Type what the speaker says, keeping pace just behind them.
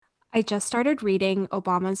I just started reading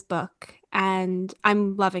Obama's book and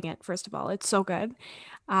I'm loving it, first of all. It's so good.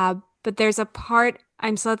 But there's a part,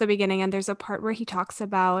 I'm still at the beginning, and there's a part where he talks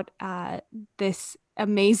about this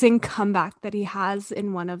amazing comeback that he has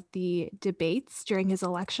in one of the debates during his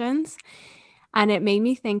elections. And it made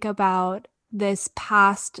me think about this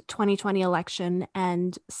past 2020 election,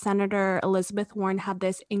 and Senator Elizabeth Warren had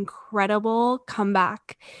this incredible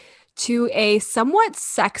comeback to a somewhat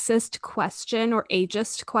sexist question or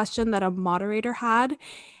ageist question that a moderator had.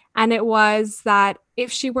 And it was that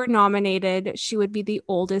if she were nominated, she would be the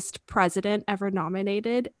oldest president ever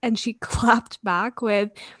nominated. And she clapped back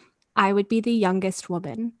with, I would be the youngest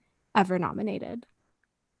woman ever nominated.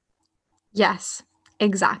 Yes,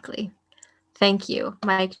 exactly. Thank you.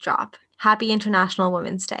 Mic drop. Happy International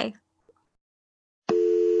Women's Day.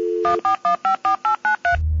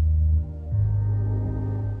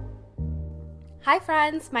 Hi,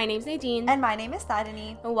 friends. My name's Nadine. And my name is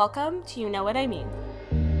Tadani. And welcome to You Know What I Mean.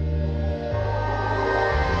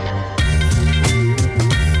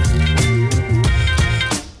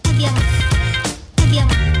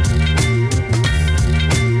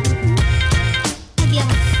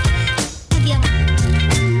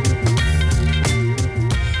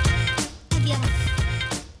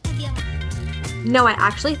 No, I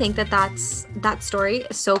actually think that story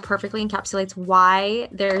so perfectly encapsulates why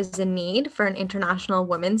there's a need for an International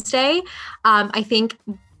Women's Day. I think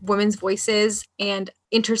women's voices and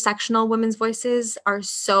intersectional women's voices are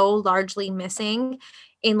so largely missing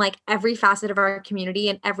in like every facet of our community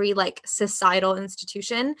and every like societal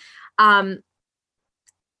institution. And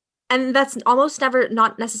that's almost never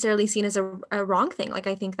not necessarily seen as a wrong thing. Like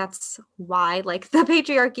I think that's why like the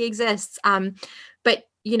patriarchy exists. But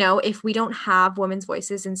you know, if we don't have women's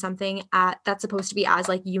voices in something that's supposed to be as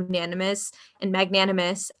like unanimous and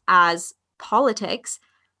magnanimous as politics,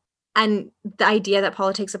 and the idea that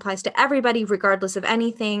politics applies to everybody regardless of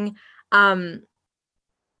anything, at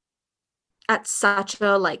such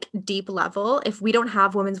a like deep level, if we don't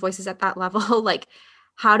have women's voices at that level, like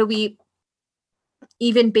how do we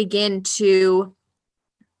even begin to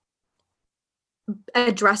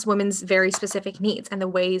address women's very specific needs and the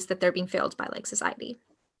ways that they're being failed by like society?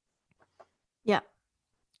 Yeah,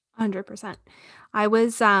 100%. I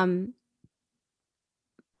was, but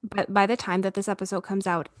by the time that this episode comes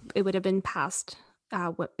out, it would have been past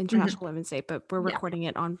International Women's Day, but we're Yeah. recording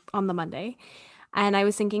it on the Monday. And I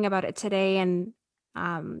was thinking about it today, and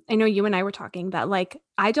I know you and I were talking that like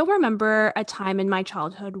I don't remember a time in my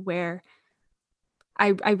childhood where I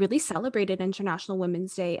really celebrated International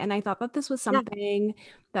Women's Day, and I thought that this was Yeah. something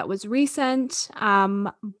that was recent.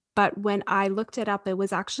 But when I looked it up, it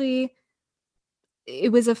was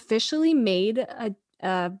officially made a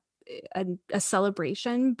a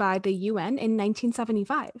celebration by the UN in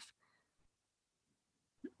 1975.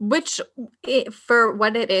 Which for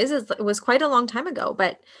what it is it was quite a long time ago,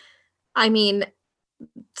 but I mean,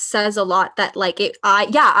 says a lot that like it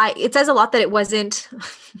says a lot that it wasn't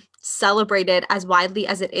celebrated as widely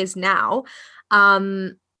as it is now.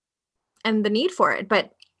 Um and the need for it.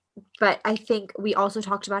 But I think we also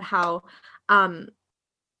talked about how um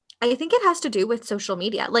I think it has to do with social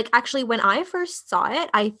media. Like actually when I first saw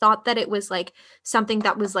it, I thought that it was like something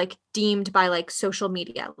that was like deemed by like social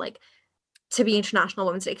media like to be International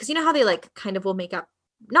Women's Day, because you know how they like kind of will make up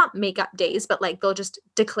not make up days, but like they'll just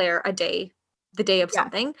declare a day, the day of Yeah.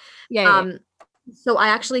 something. Yeah. Um so I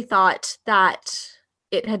actually thought that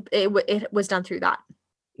it was done through that.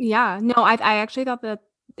 Yeah. No, I actually thought that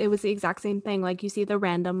it was the exact same thing. Like you see the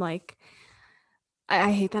random like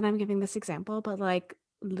I hate that I'm giving this example, but like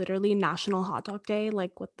literally National Hot Dog Day,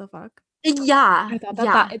 like what the fuck? Yeah,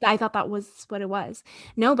 yeah. I thought that was what it was.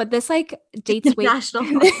 No, but this like dates way National.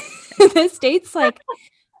 this dates like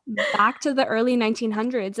back to the early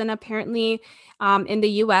 1900s, and apparently in the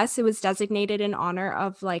US it was designated in honor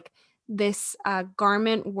of like this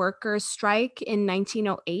garment workers strike in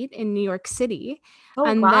 1908 in New York City. Oh,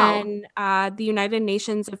 And wow. then the United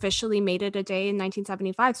Nations officially made it a day in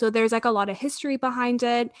 1975. So there's like a lot of history behind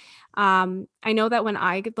it. I know that when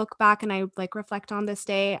I look back and I like reflect on this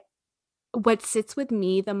day, what sits with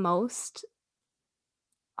me the most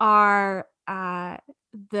are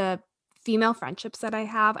the female friendships that I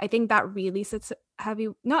have. I think that really sits heavy,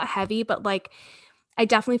 not heavy, but like I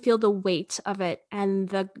definitely feel the weight of it and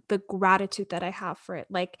the gratitude that I have for it.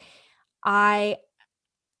 Like I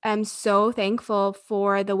am so thankful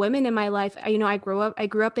for the women in my life. I grew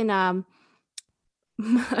up in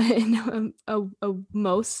in a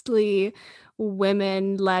mostly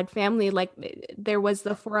women-led family. Like there was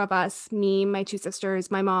the four of us, me, my two sisters,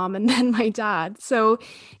 my mom, and then my dad. So,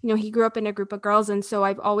 he grew up in a group of girls, and so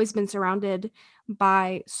I've always been surrounded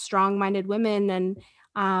by strong-minded women.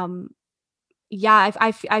 And yeah,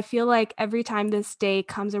 I feel like every time this day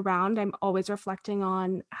comes around, I'm always reflecting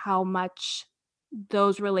on how much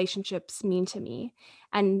those relationships mean to me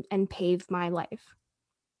and pave my life.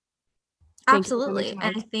 Thank you for coming to Absolutely. my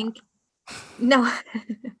And I TED think no.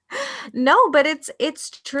 No, but it's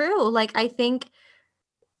true. Like I think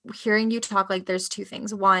hearing you talk, like there's two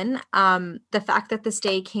things. One, the fact that this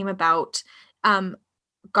day came about, um,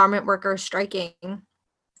 garment workers striking,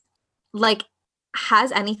 like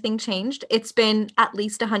has anything changed? It's been at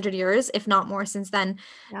least 100 years, if not more since then.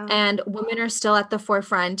 Yeah. And women are still at the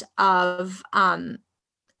forefront of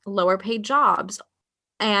lower paid jobs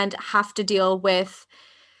and have to deal with,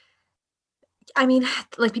 I mean,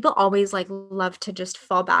 like people always like love to just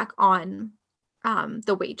fall back on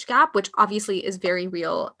the wage gap, which obviously is very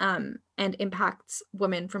real and impacts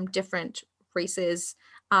women from different races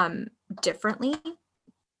differently.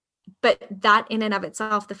 But that in and of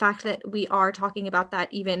itself, the fact that we are talking about that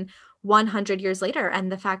even 100 years later,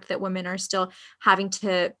 and the fact that women are still having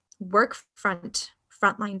to work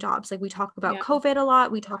frontline jobs, like we talk about Yeah. COVID a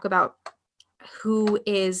lot, we talk about who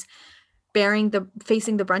is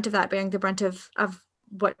facing the brunt of that, bearing the brunt of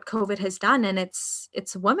what COVID has done, and it's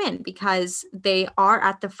women, because they are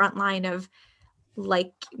at the front line of,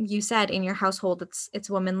 like you said, in your household, it's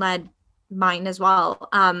woman led, mine as well.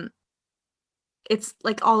 It's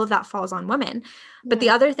like all of that falls on women. But Yeah. the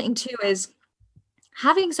other thing too is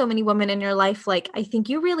having so many women in your life, like I think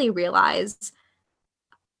you really realize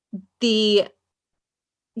the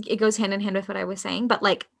it goes hand in hand with what I was saying, but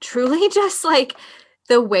like truly just like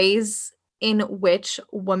the ways in which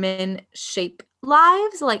women shape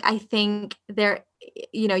lives. Like I think there,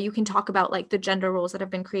 you can talk about like the gender roles that have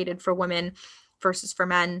been created for women versus for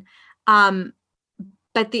men. Um,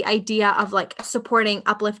 but the idea of like supporting,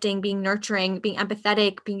 uplifting, being nurturing, being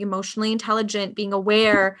empathetic, being emotionally intelligent, being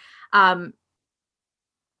aware,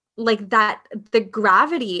 like that, the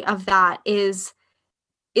gravity of that is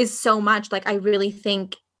so much. Like I really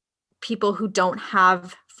think people who don't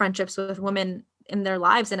have friendships with women in their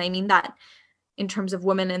lives, and I mean that in terms of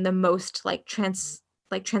women in the most like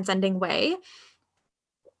transcending way,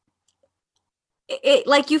 it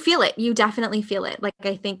like you feel it, you definitely feel it. Like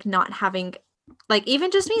I think not having, like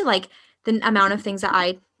even just me, like the amount of things that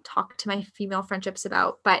I talk to my female friendships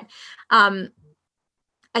about, but um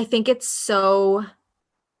I think it's so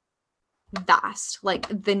vast, like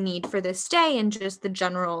the need for this day and just the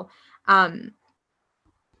general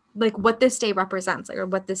like what this day represents, like, or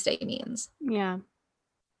what this day means. Yeah.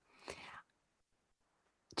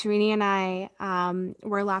 Tarini and I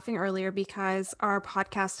were laughing earlier because our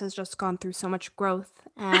podcast has just gone through so much growth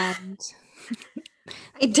and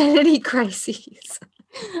Identity crises.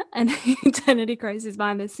 an identity crisis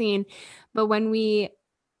behind the scene. But when we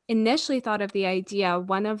initially thought of the idea,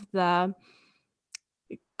 one of the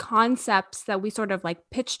concepts that we sort of like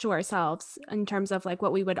pitched to ourselves in terms of like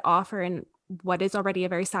what we would offer in what is already a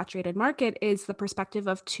very saturated market is the perspective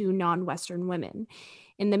of two non-Western women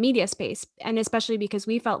in the media space. And especially because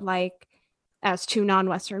we felt like as two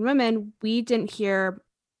non-Western women, we didn't hear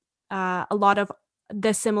a lot of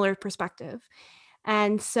the similar perspective.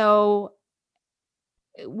 And so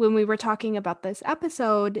when we were talking about this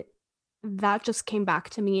episode, that just came back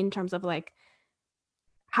to me in terms of like,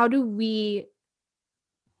 how do we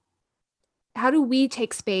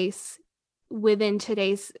take space within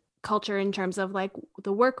today's culture in terms of like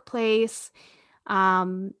the workplace?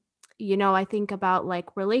 I think about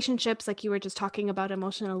like relationships, like you were just talking about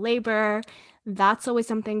emotional labor. That's always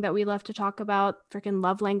something that we love to talk about. Freaking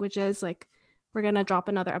love languages. Like we're gonna drop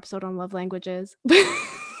another episode on love languages.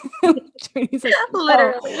 Trini's like, oh,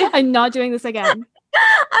 Literally. I'm not doing this again. I'm like,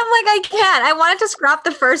 I can't. I wanted to scrap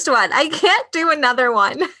the first one. I can't do another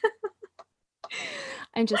one.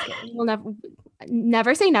 I'm just kidding. We'll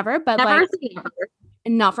never say never, but Never like say never.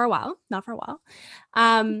 not for a while. Not for a while.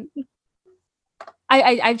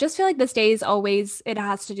 I just feel like this day is always, it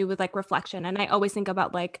has to do with like reflection. And I always think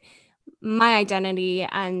about like my identity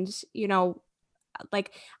and,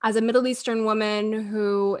 like as a Middle Eastern woman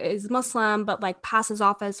who is Muslim, but like passes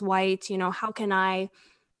off as white, how can I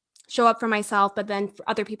show up for myself, but then for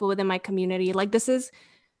other people within my community? Like this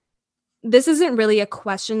isn't really a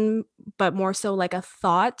question, but more so like a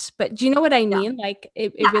thought. But do you know what I mean? Like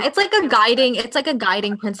it really, It's like a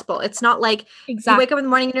guiding principle. It's not like you exactly. wake up in the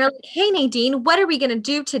morning and you're like, hey Nadine, what are we gonna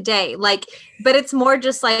do today? Like, but it's more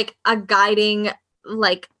just like a guiding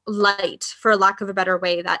like light, for lack of a better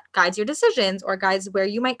way, that guides your decisions or guides where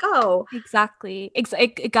you might go. Exactly.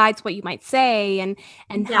 It guides what you might say and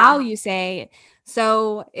how Yeah, you say.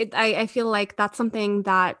 So I feel like that's something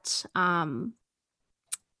that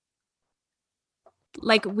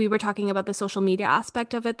like we were talking about the social media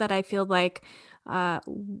aspect of it, that I feel like uh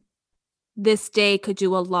this day could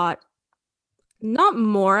do a lot, not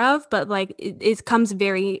more of, but like it comes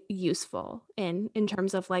very useful in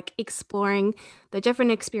terms of like exploring the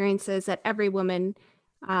different experiences that every woman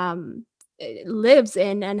um lives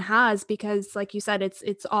in and has, because like you said,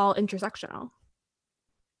 it's all intersectional.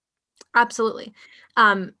 absolutely.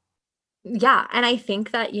 Um, yeah, and I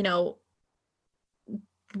think that,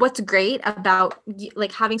 what's great about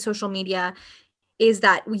like having social media is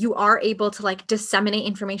that you are able to like disseminate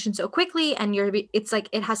information so quickly, and it's like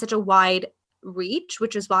it has such a wide reach,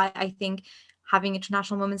 which is why I think having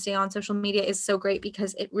International Women's Day on social media is so great,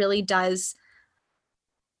 because it really does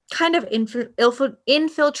kind of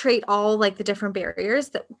infiltrate all like the different barriers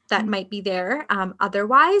that Mhm. might be there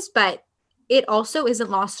otherwise. But it also isn't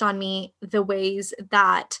lost on me the ways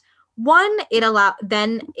that, one,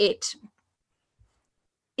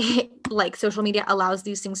 like social media allows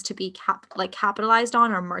these things to be capitalized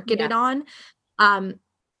on or marketed Yes. on, and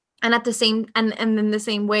at the same and then the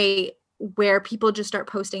same way, where people just start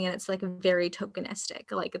posting and it's like very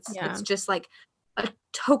tokenistic, like it's Yeah. just like a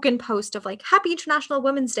token post of like happy International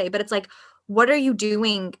Women's Day, but it's like, what are you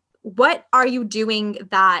doing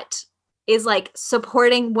that is like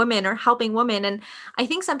supporting women or helping women? And I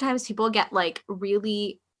think sometimes people get like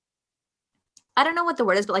really, I don't know what the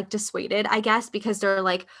word is, but like dissuaded, I guess, because they're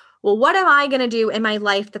like, well, what am I going to do in my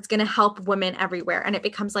life that's going to help women everywhere? And it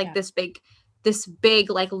becomes like Yeah. this big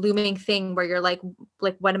like looming thing where you're like,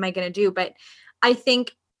 what am I going to do? But I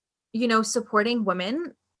think, supporting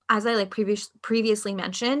women, as I like previously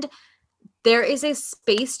mentioned, there is a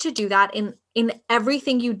space to do that in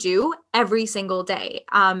everything you do every single day.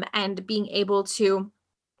 And being able to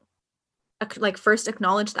like first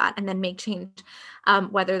acknowledge that and then make change,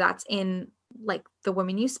 whether that's in like the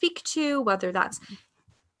women you speak to, whether that's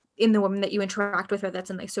in the women that you interact with, whether that's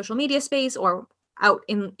in like social media space or out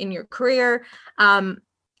in your career,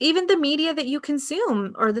 even the media that you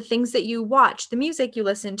consume or the things that you watch, the music you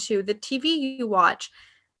listen to, the TV you watch.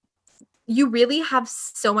 You really have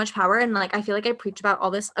so much power. And like I feel like I preach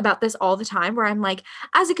about this all the time, where I'm like,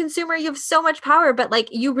 as a consumer you have so much power, but like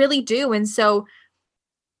you really do. And so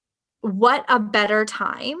what a better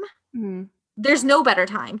time, Mhm. there's no better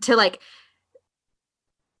time to like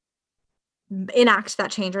enact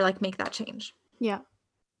that change or like make that change. Yeah.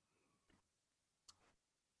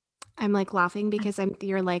 I'm like laughing because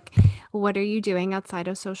you're like, what are you doing outside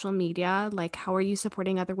of social media? Like, how are you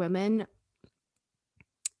supporting other women?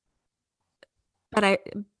 But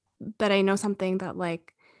I know something that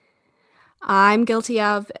like I'm guilty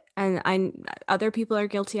of, and I other people are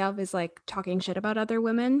guilty of, is like talking shit about other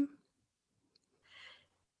women.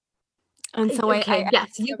 And so I Okay,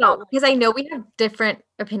 yes, think you about go, like, because I know we have different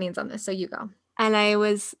opinions on this, so you go. and I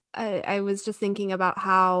was just thinking about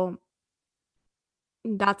how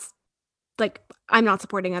that's like I'm not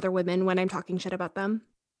supporting other women when I'm talking shit about them.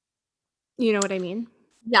 You know what I mean?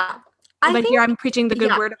 Yeah. I But here think, I'm preaching the good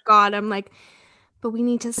yeah, word of God. I'm like, but we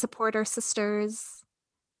need to support our sisters.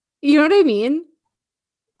 You know what I mean?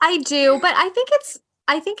 I do, but I think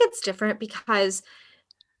it's different, because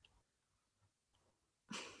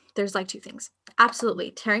there's like two things.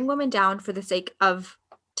 Absolutely. Tearing women down for the sake of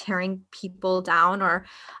tearing people down, or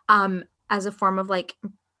as a form of like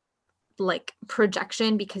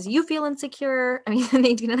projection because you feel insecure. I mean,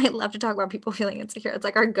 Nadine and I love to talk about people feeling insecure. It's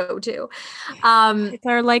like our go-to. Um It's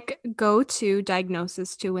our like go-to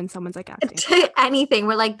diagnosis too when someone's like acting. to anything,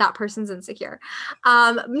 we're like, that person's insecure.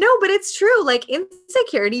 No, but it's true, like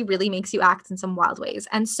insecurity really makes you act in some wild ways.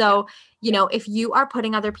 And Yeah. so, if you are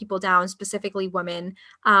putting other people down, specifically women,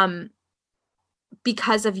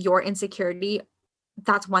 because of your insecurity,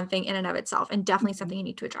 that's one thing in and of itself, and definitely Mhm. something you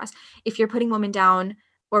need to address. If you're putting women down,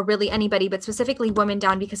 or really anybody, but specifically women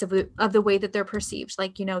down because of the way that they're perceived,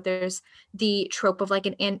 like, there's the trope of like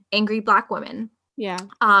an angry black woman, Yeah.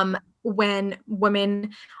 when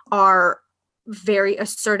women are very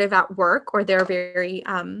assertive at work, or they're very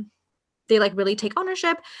they like really take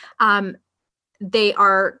ownership, um they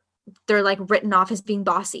are they're like written off as being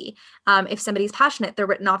bossy. If somebody's passionate, they're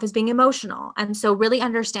written off as being emotional. And so really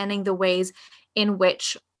understanding the ways in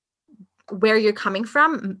which where you're coming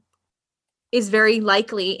from is very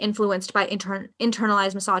likely influenced by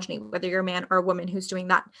internalized misogyny, whether you're a man or a woman who's doing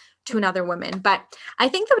that to another woman. But I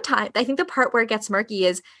think the part where it gets murky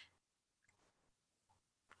is,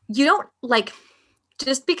 you don't like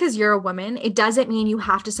just because you're a woman, it doesn't mean you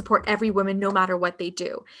have to support every woman no matter what they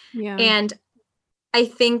do. Yeah. And I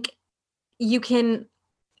think you can,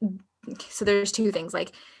 so there's two things.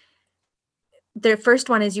 Like, the first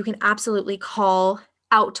one is you can absolutely call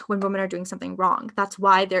out when women are doing something wrong. That's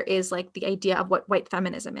why there is like the idea of what white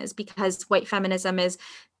feminism is, because white feminism is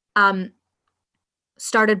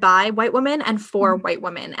started by white women and for white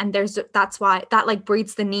women, and that's why that like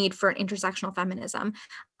breeds the need for an intersectional feminism,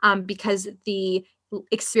 because the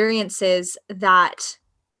experiences that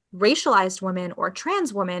racialized women or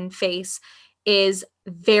trans women face is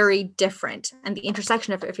very different, and the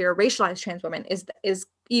intersection of if you're a racialized trans woman is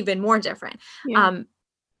even more different. Yeah.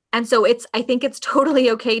 And so I think it's totally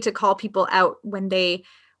okay to call people out when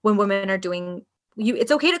women are doing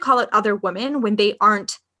it's okay to call out other women when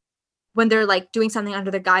they're like doing something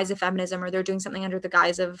under the guise of feminism, or they're doing something under the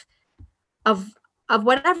guise of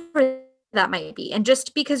whatever that might be. And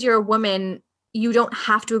just because you're a woman, you don't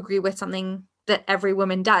have to agree with something that every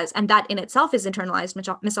woman does. And that in itself is internalized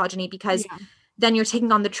misogyny, because Yeah. then you're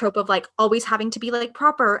taking on the trope of like always having to be like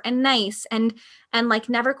proper and nice and like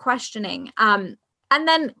never questioning. And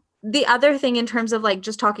then the other thing in terms of like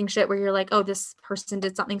just talking shit where you're like, oh, this person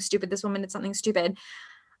did something stupid, this woman did something stupid,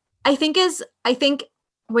 I think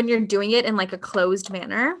when you're doing it in like a closed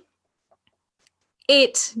manner,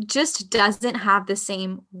 it just doesn't have the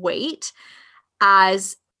same weight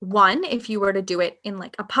as, one, if you were to do it in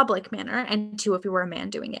like a public manner, and two, if you were a man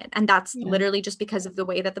doing it. And that's literally just because of the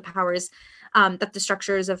way that the powers, that the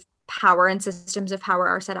structures of power and systems of power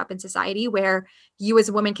are set up in society, where you as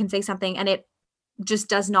a woman can say something and it just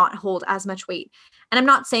does not hold as much weight. And I'm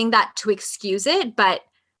not saying that to excuse it, but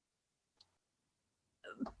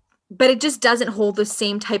it just doesn't hold the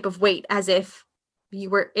same type of weight as if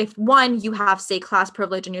one, you have, say, class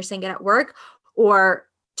privilege and you're saying it at work, or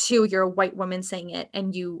two, you're a white woman saying it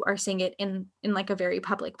and you are saying it in like a very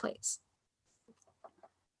public place.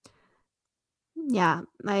 Yeah.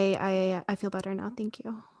 I feel better now. Thank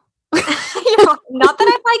you. Not that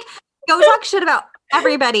I'm like, go talk shit about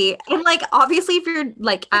everybody. And like, obviously, if you're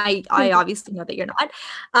like, I obviously know that you're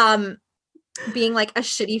not. Being like a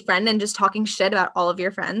shitty friend and just talking shit about all of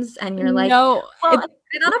your friends, and you're like, no, well,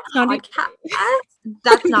 it's on a podcast.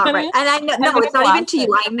 That's not right. And I know, no, it's not even to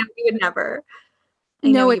you. I know you would never.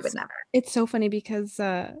 You would never. It's so funny because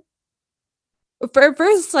for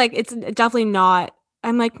first, like, it's definitely not.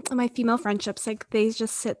 I'm like, my female friendships, like they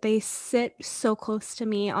sit so close to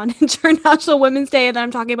me on International Women's Day, and then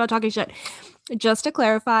I'm talking shit. Just to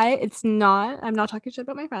clarify, I'm not talking shit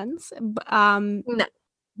about my friends. No.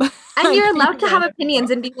 And you're allowed to have opinions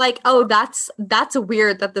and be like, oh, that's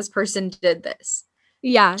weird that this person did this.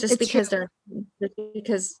 Yeah, just because they're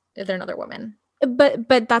another woman. But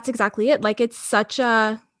that's exactly it. Like, it's such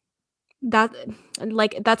a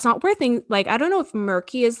that's not where things, like, I don't know if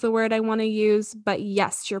murky is the word I want to use, but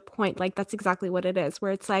yes, your point, like that's exactly what it is,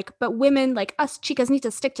 where it's like, but women like us chicas need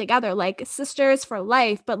to stick together like sisters for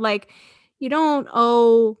life, but like you don't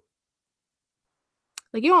owe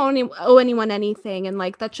anyone anything, and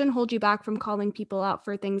like that shouldn't hold you back from calling people out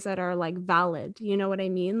for things that are like valid, you know what I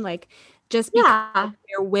mean? Like, just because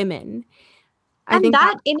they're women. I think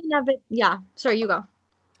that in and of it, yeah. Sorry, you go.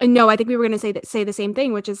 No, I think we were going to say the same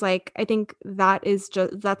thing, which is like, I think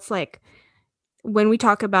that's like when we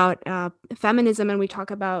talk about feminism and we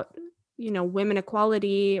talk about, women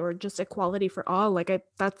equality or just equality for all, like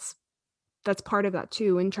that's part of that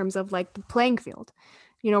too, in terms of like the playing field.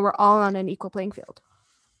 We're all on an equal playing field.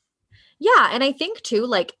 Yeah, and I think too,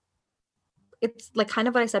 like, it's like kind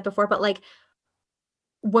of what I said before, but like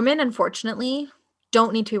women, unfortunately,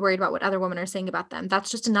 don't need to be worried about what other women are saying about them. That's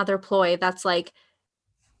just another ploy. That's like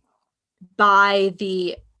by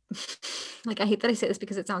the like, I hate that I say this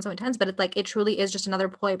because it sounds so intense, but it's like, it truly is just another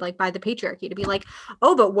ploy, like by the patriarchy, to be like,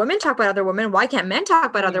 oh, but women talk about other women, why can't men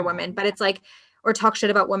talk about other women? But it's like, or talk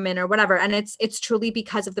shit about women or whatever. And it's truly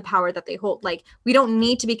because of the power that they hold. Like, we don't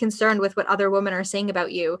need to be concerned with what other women are saying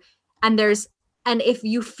about you. And if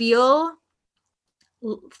you feel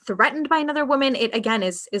threatened by another woman, it again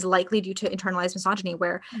is likely due to internalized misogyny,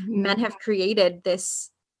 where men have created this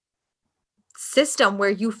system where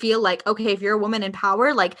you feel like, okay, if you're a woman in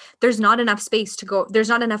power, like there's not enough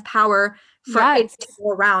power for it to go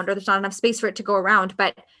around, or there's not enough space for it to go around,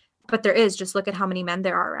 but there is. Just look at how many men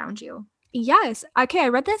there are around you. Yes. Okay, I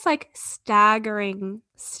read this like staggering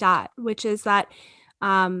stat, which is that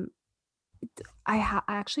I'm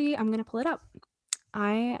gonna pull it up.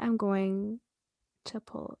 I am going to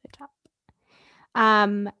pull it up.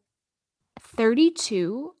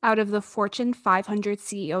 32 out of the Fortune 500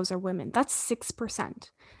 CEOs are women. That's 6%.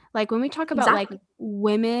 Like, when we talk about like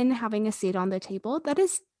women having a seat on the table, that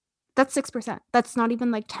is That's 6%. That's not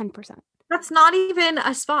even like 10%. That's not even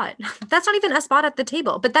a spot. That's not even a spot at the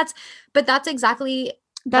table. But that's exactly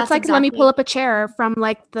That's that's like, let me pull exactly up a chair from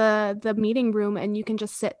like the meeting room and you can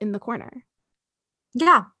just sit in the corner.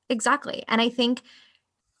 yeah, exactly. And I think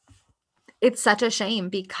it's such a shame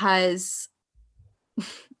because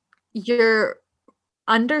you're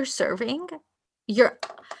underserving you're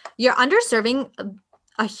you're underserving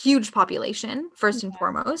a huge population, first and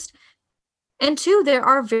foremost. And two, there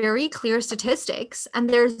are very clear statistics and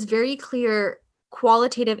there's very clear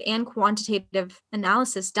qualitative and quantitative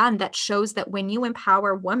analysis done that shows that when you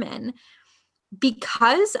empower women,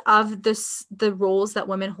 because of the roles that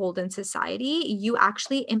women hold in society, you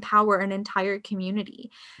actually empower an entire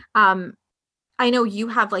community. I know you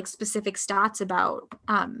have like specific stats about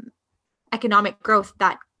economic growth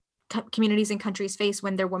that communities and countries face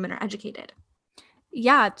when their women are educated.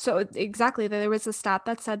 Yeah, so exactly. There was a stat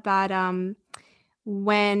that said that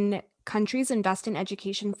when countries invest in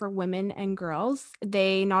education for women and girls,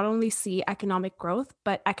 they not only see economic growth,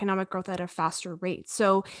 but economic growth at a faster rate.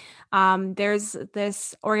 So there's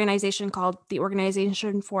this organization called the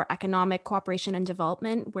Organization for Economic Cooperation and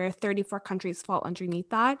Development, where 34 countries fall underneath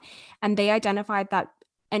that. And they identified that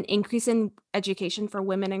an increase in education for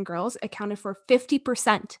women and girls accounted for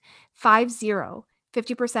 50%,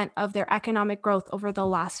 50% of their economic growth over the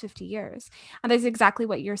last 50 years. And that's exactly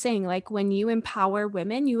what you're saying. Like when you empower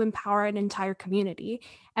women, you empower an entire community.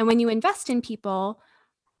 And when you invest in people,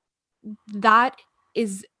 that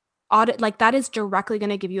is like that is directly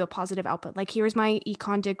going to give you a positive output. Like here's my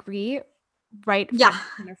econ degree right Yeah. front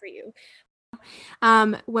center for you.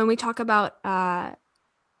 When we talk about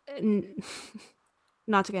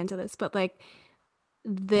not to get into this, but like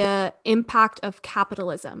the impact of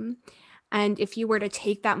capitalism. And if you were to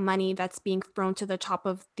take that money that's being thrown to the top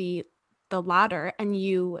of the ladder and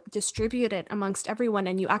you distribute it amongst everyone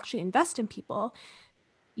and you actually invest in people,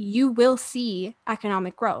 you will see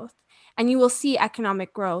economic growth. And you will see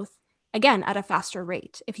economic growth again at a faster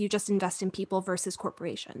rate if you just invest in people versus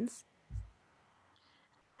corporations.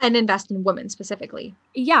 And invest in women specifically.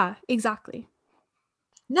 Yeah, exactly.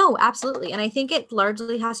 No, absolutely. And I think it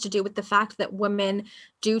largely has to do with the fact that women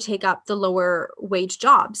do take up the lower wage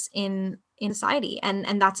jobs in society.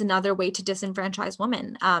 And that's another way to disenfranchise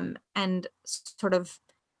women, and sort of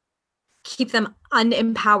keep them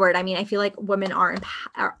unempowered. I mean, I feel like women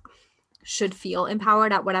should feel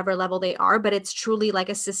empowered at whatever level they are, but it's truly like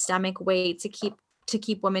a systemic way to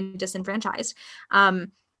keep women disenfranchised.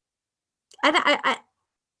 And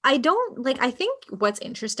I don't like, I think what's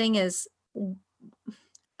interesting is,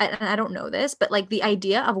 I don't know this, but like the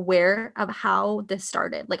idea of how this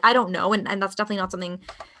started, like I don't know, and that's definitely not something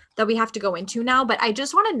that we have to go into now, but I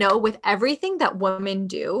just want to know, with everything that women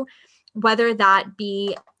do, whether that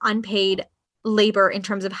be unpaid labor in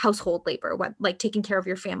terms of household labor, what, like taking care of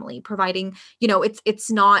your family, providing, it's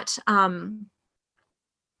not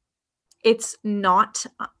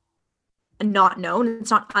not known, it's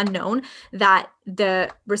not unknown that the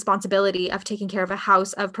responsibility of taking care of a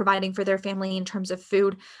house, of providing for their family in terms of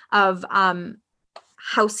food, of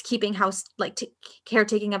housekeeping,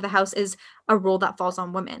 caretaking of the house, is a role that falls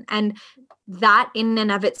on women, and that in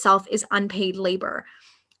and of itself is unpaid labor.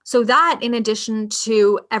 So that, in addition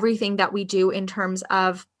to everything that we do in terms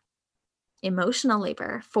of emotional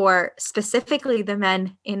labor for specifically the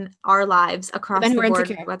men in our lives across Men who the are board,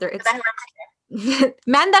 insecure. whether it's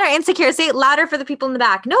men that are insecure, say it louder for the people in the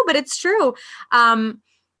back. No, but it's true. And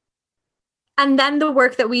then the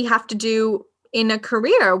work that we have to do in a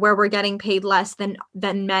career where we're getting paid less than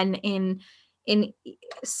men in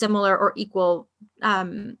similar or equal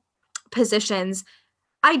positions.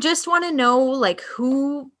 I just want to know, like,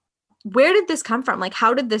 where did this come from? Like,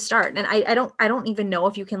 how did this start? And I don't even know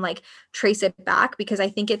if you can like trace it back, because I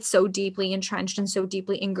think it's so deeply entrenched and so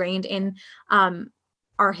deeply ingrained in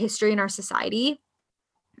our history and our society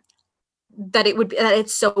that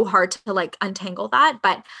it's so hard to like untangle that.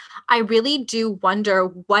 But I really do wonder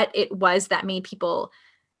what it was that made people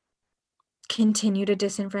continue to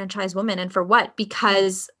disenfranchise women, and for what,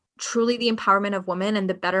 because truly the empowerment of women and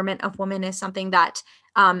the betterment of women is something that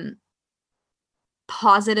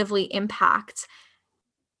positively impacts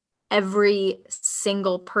every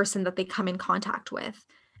single person that they come in contact with.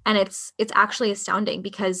 And it's actually astounding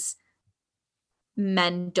because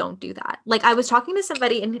men don't do that. Like, I was talking to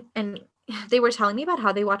somebody and they were telling me about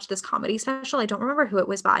how they watched this comedy special. I don't remember who it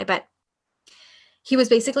was by, but he was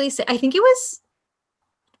basically I think it was,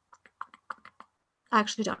 I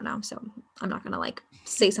actually don't know, so I'm not gonna like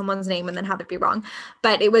say someone's name and then have it be wrong.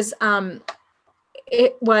 But it was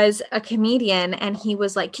a comedian, and he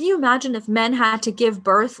was like, can you imagine if men had to give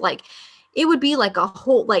birth like it would be like a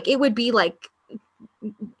whole, like, it would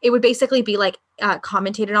basically be like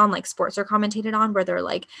commentated on, like sports are commentated on, where they're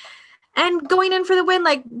like, and going in for the win,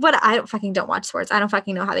 like, what, I don't watch sports. I don't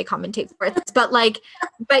fucking know how they commentate sports, but like,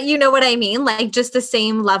 but you know what I mean? Like, just the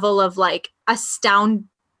same level of like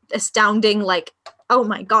astounding, like, oh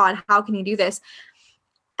my God, how can you do this?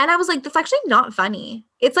 And I was like, that's actually not funny.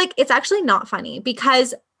 It's like, it's actually not funny,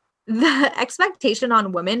 because the expectation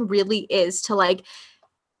on women really is to like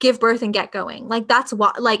give birth and get going. Like, that's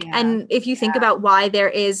why, like, and if you think about why there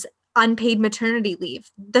is unpaid maternity leave,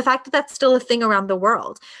 the fact that that's still a thing around the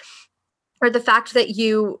world, or the fact that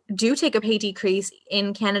you do take a pay decrease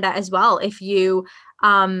in Canada as well if you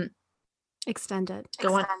extend it,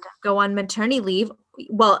 go on maternity leave.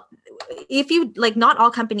 Well, if you, like, not all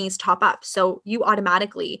companies top up, so you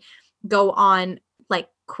automatically go on, like,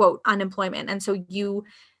 quote, unemployment, and so you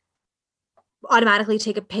automatically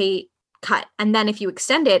take a pay cut, and then if you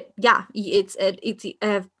extend it, yeah, it's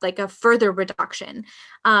like a further reduction.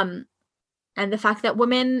 And the fact that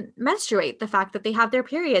women menstruate, the fact that they have their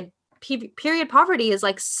period poverty is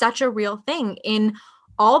like such a real thing in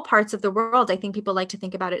all parts of the world. I think people like to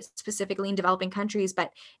think about it specifically in developing countries,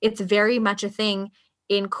 but it's very much a thing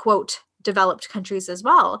in, quote, developed countries as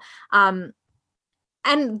well. And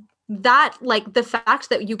that, like, the fact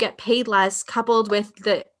that you get paid less, coupled with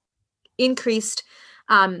the increased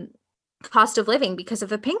cost of living because of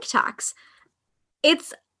the pink tax,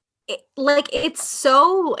 it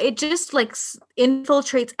just like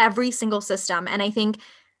infiltrates every single system. And I think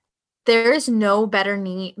there's no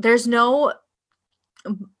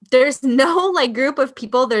like group of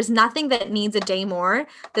people, there's nothing that needs a day more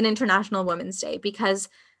than International Women's Day, because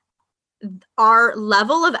our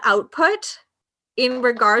level of output in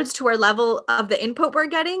regards to our level of the input we're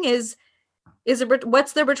getting is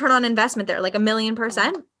what's the return on investment there? Like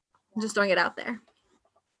 1,000,000%. I'm just throwing it out there.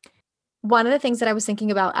 One of the things that I was thinking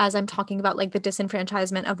about as I'm talking about like the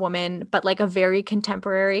disenfranchisement of women, but like a very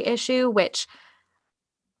contemporary issue, which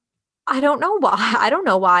I don't know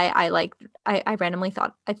why I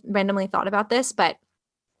randomly thought about this, but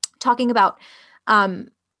talking about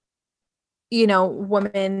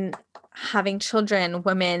women having children,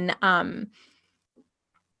 women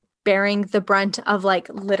bearing the brunt of like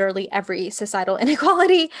literally every societal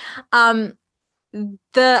inequality. I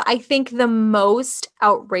think the most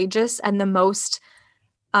outrageous and the most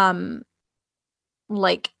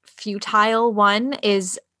like futile one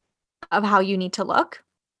is of how you need to look.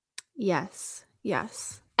 Yes.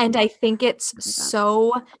 And I think it's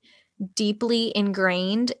so deeply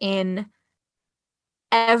ingrained in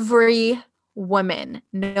every woman,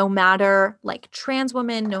 no matter like trans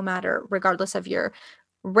women, no matter, regardless of your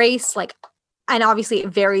race, like, and obviously it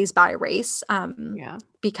varies by race,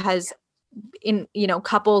 because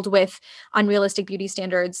coupled with unrealistic beauty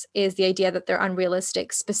standards is the idea that they're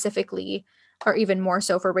unrealistic specifically, or even more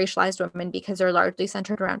so for racialized women, because they're largely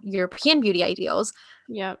centered around European beauty ideals.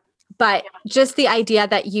 Yep. But just the idea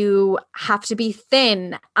that you have to be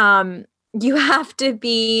thin, you have to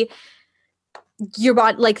be your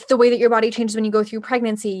body, like the way that your body changes when you go through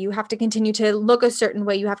pregnancy, you have to continue to look a certain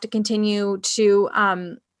way, you have to continue to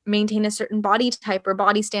maintain a certain body type or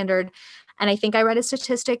body standard. And I think I read a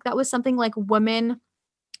statistic that was something like children.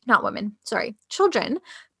 It's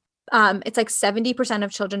like 70%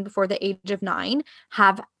 of children before the age of 9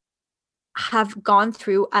 have gone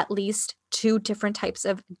through at least 2 different types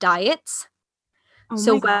of diets.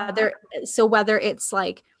 So whether it's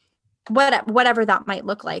like whatever that might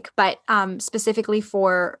look like, but specifically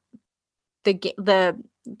for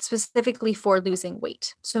specifically for losing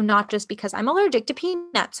weight. So not just because I'm allergic to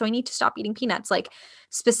peanuts, so I need to stop eating peanuts, like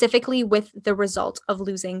specifically with the result of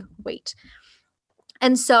losing weight.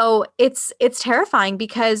 And so it's terrifying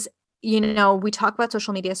because, we talk about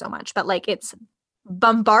social media so much, but like it's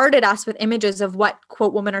bombarded us with images of what,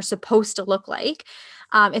 quote, women are supposed to look like.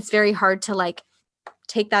 It's very hard to like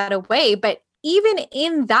take that away. But even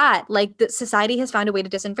in that, like, the society has found a way to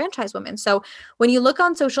disenfranchise women. So when you look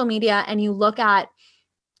on social media and you look at,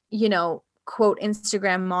 quote,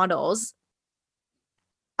 Instagram models,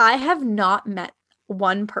 I have not met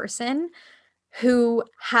one person who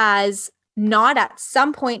has not at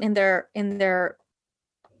some point in their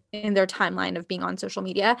timeline of being on social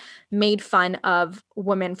media made fun of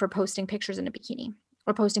women for posting pictures in a bikini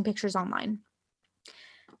or posting pictures online,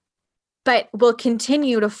 but will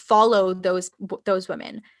continue to follow those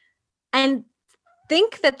women and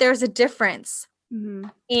think that there's a difference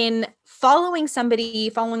in following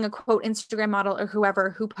a, quote, Instagram model or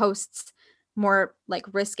whoever who posts more like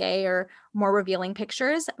risque or more revealing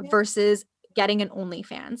pictures versus getting an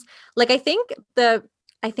OnlyFans. Like, I think the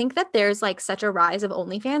I think that there's like such a rise of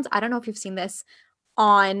OnlyFans. I don't know if you've seen this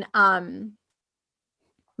on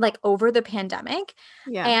like over the pandemic.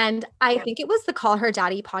 Yeah. And I think it was the Call Her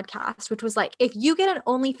Daddy podcast, which was like, if you get an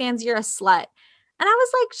OnlyFans, you're a slut. And I was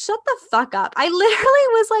like, shut the fuck up. I literally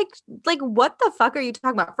was like, what the fuck are you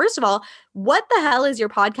talking about? First of all, what the hell is your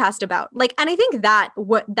podcast about? Like, and I think that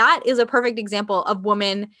that is a perfect example of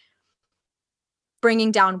women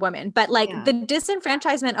bringing down women. But like Yeah. the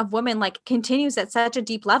disenfranchisement of women like continues at such a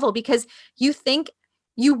deep level because you think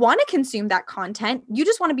you want to consume that content. You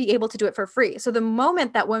just want to be able to do it for free. So the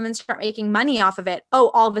moment that women start making money off of it, oh,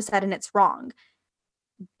 all of a sudden it's wrong.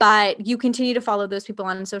 But you continue to follow those people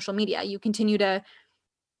on social media. You continue to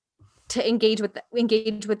engage with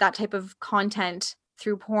that type of content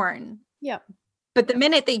through porn. Yeah. But the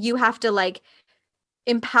minute that you have to like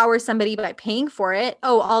empower somebody by paying for it,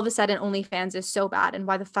 oh, all of a sudden OnlyFans is so bad. And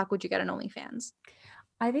why the fuck would you get an OnlyFans?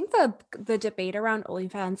 I think the debate around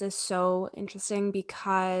OnlyFans is so interesting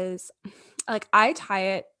because like I tie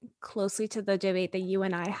it closely to the debate that you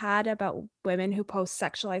and I had about women who post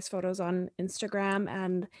sexualized photos on Instagram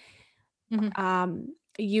and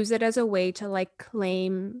use it as a way to like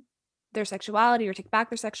claim their sexuality or take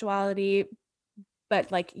back their sexuality.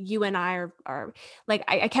 But like you and I are like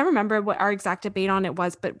I can't remember what our exact debate on it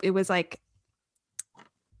was, but it was like,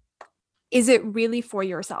 is it really for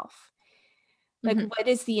yourself? Like, what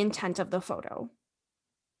is the intent of the photo?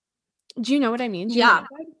 Do you know what I mean? Do you know Yeah, what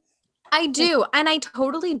I mean? I do. And I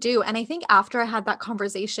totally do. And I think after I had that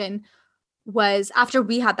conversation was after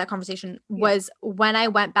we had that conversation Yeah. was when I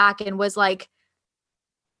went back and was like,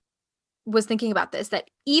 was thinking about this, that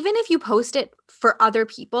even if you post it for other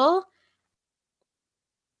people,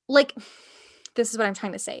 like, this is what I'm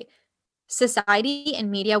trying to say. Society and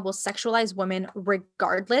media will sexualize women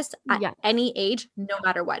regardless at Yes. any age, no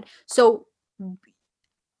matter what. So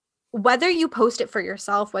whether you post it for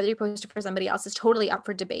yourself, whether you post it for somebody else is totally up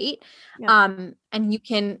for debate. Yeah. And you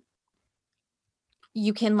can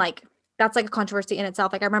like that's like a controversy in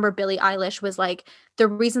itself. Like I remember Billie Eilish was like, the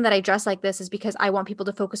reason that I dress like this is because I want people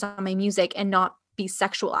to focus on my music and not be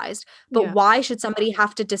sexualized. But Yeah. why should somebody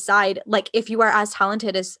have to decide, like, if you are as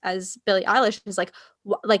talented as Billie Eilish is, like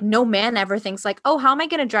like no man ever thinks like, oh, how am I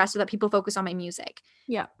going to dress so that people focus on my music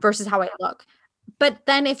Yeah. versus how I look? But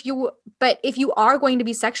then if you are going to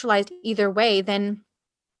be sexualized either way, then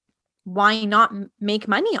why not make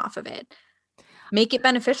money off of it? Make it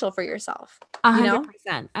beneficial for yourself, you know?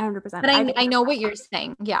 100%. 100%. But I know what you're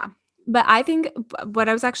saying. Yeah. But I think what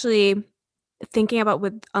I was actually thinking about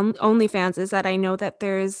with OnlyFans is that I know that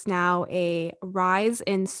there's now a rise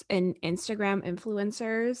in Instagram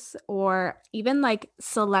influencers or even like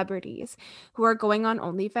celebrities who are going on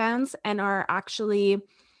OnlyFans and are actually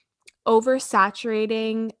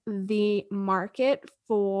oversaturating the market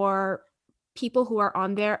for people who are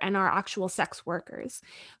on there and are actual sex workers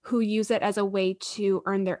who use it as a way to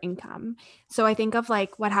earn their income. So I think of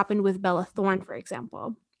like what happened with Bella Thorne, for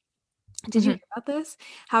example. Did you Mhm. hear about this?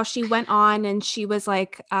 How she went on and she was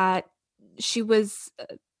like, she was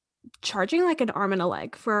charging like an arm and a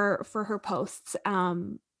leg for her posts.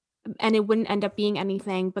 And it wouldn't end up being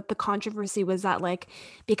anything, but the controversy was that like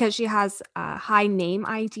because she has a high name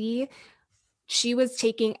ID, she was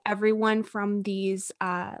taking everyone from these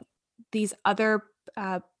other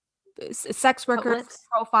sex workers Outlets.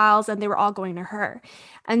 profiles and they were all going to her.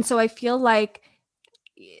 And so I feel like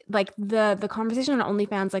the conversation on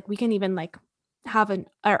OnlyFans, like we can even like have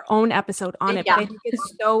our own episode on it. But I Yeah. think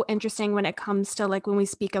it's so interesting when it comes to like when we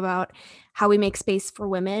speak about how we make space for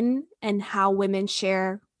women and how women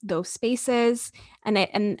share those spaces. And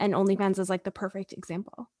OnlyFans is like the perfect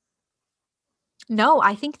example. No,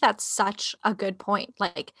 I think that's such a good point.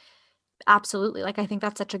 Like, absolutely. Like, I think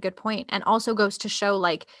that's such a good point. And also goes to show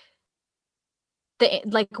like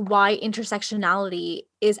why intersectionality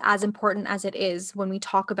is as important as it is when we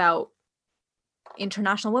talk about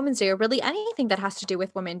International Women's Day or really anything that has to do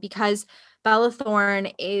with women, because Bella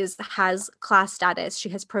Thorne has class status, she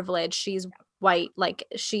has privilege, she's white, like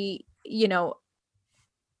she,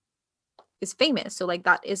 is famous. So like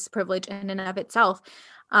that is privilege in and of itself.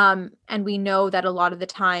 And we know that a lot of the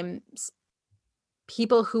times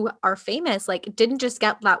people who are famous like didn't just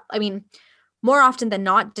get that. I mean, more often than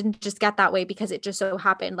not, didn't just get that way because it just so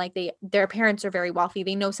happened. Like their parents are very wealthy.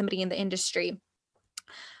 They know somebody in the industry.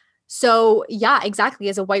 So yeah, exactly.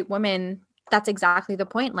 As a white woman, that's exactly the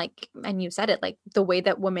point. Like, and you said it, like the way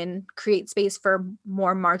that women create space for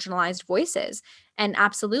more marginalized voices. And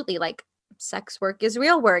absolutely, like sex work is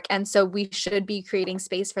real work. And so we should be creating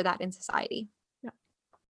space for that in society. Yeah.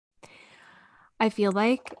 I feel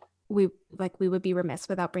like we would be remiss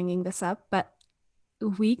without bringing this up, but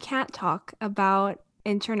we can't talk about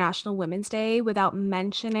International Women's Day without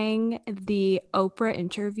mentioning the Oprah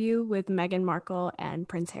interview with Meghan Markle and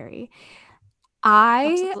Prince Harry.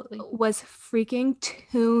 I Absolutely. was freaking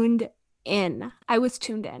tuned in. I was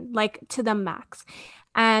tuned in, like to the max.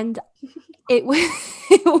 And it was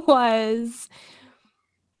it was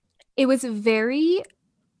it was very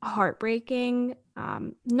heartbreaking,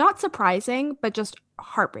 not surprising, but just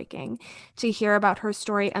heartbreaking to hear about her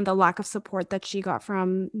story and the lack of support that she got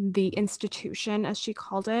from the institution, as she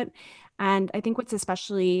called it. And I think what's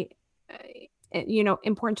especially,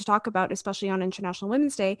 important to talk about, especially on International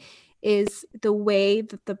Women's Day, is the way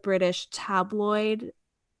that the British tabloids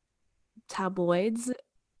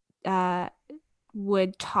uh,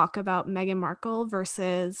 would talk about Meghan Markle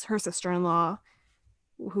versus her sister-in-law,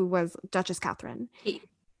 who was Duchess Catherine. Kate.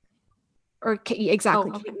 Or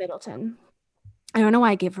exactly, Oh, okay. Kate Middleton. I don't know why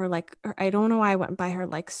I gave her like, I don't know why I went by her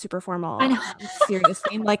like super I formal, know. serious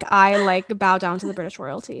name. Like I like bow down to the British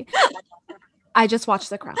royalty. I just watched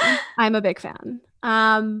The Crown. I'm a big fan.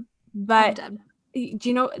 I'm But dead. do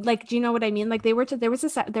you know what I mean? Like there was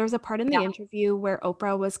a part in Yeah. the interview where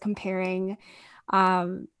Oprah was comparing,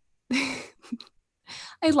 um,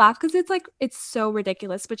 I laugh because it's so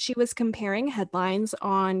ridiculous, but she was comparing headlines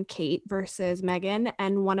on Kate versus Meghan,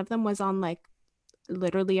 and one of them was on like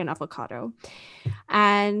literally an avocado.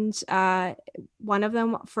 And one of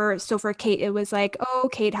them for Kate, it was like, oh,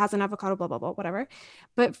 Kate has an avocado, blah, blah, blah, whatever.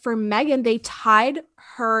 But for Meghan, they tied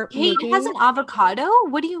her Kate has making, an avocado?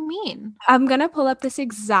 What do you mean? I'm gonna pull up this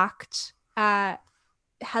exact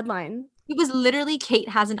headline. It was literally Kate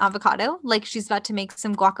has an avocado, like she's about to make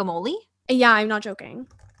some guacamole. Yeah, I'm not joking.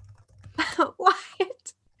 What?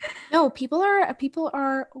 No, people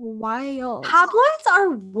are wild. Tabloids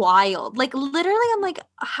are wild. Like literally, I'm like,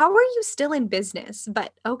 how are you still in business?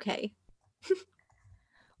 But okay.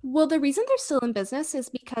 Well, the reason they're still in business is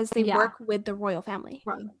because they Yeah. work with the royal family.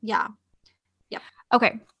 Right. Yeah. Yep.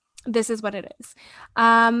 Okay, this is what it is.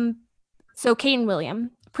 So Kate and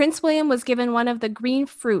William. Prince William was given one of the green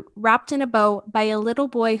fruit wrapped in a bow by a little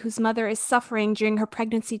boy whose mother is suffering during her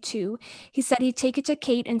pregnancy too. He said he'd take it to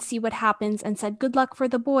Kate and see what happens and said, "Good luck for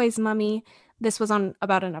the boys, mummy." This was on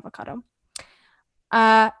about an avocado.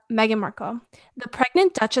 Meghan Markle. The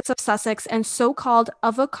pregnant Duchess of Sussex and so-called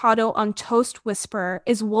avocado on toast whisperer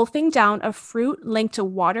is wolfing down a fruit linked to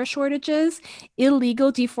water shortages,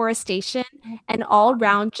 illegal deforestation, and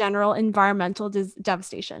all-round general environmental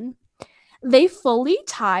devastation. They fully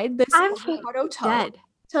tied this I'm avocado toast dead.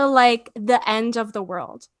 to like the end of the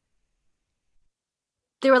world.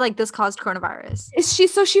 They were like, this caused coronavirus.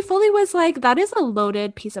 So she fully was like, that is a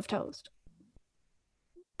loaded piece of toast.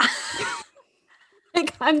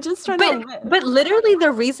 Like I'm just trying to live. But literally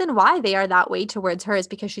the reason why they are that way towards her is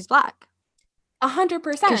because she's black. 100%.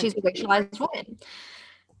 Because she's a racialized woman.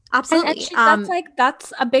 Absolutely.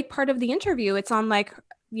 That's a big part of the interview. It's on like,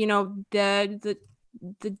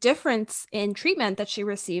 the difference in treatment that she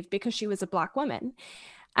received because she was a black woman.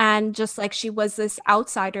 And just like she was this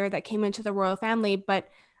outsider that came into the royal family, but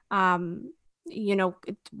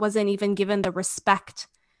it wasn't even given the respect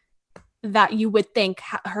that you would think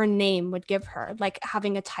her name would give her, like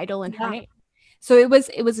having a title in her name. So it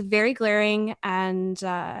was very glaring, and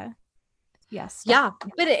yes. Yeah,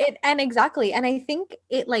 but exactly. And I think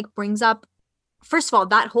it like brings up, first of all,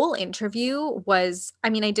 that whole interview was, I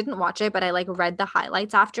mean, I didn't watch it, but I like read the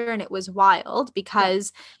highlights after, and it was wild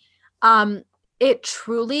because it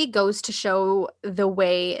truly goes to show the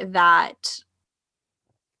way that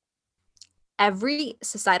every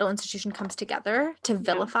societal institution comes together to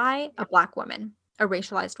vilify a black woman, a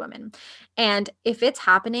racialized woman. And if it's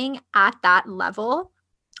happening at that level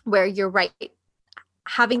where you're right,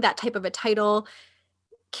 having that type of a title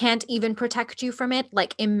can't even protect you from it,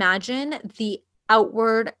 like imagine the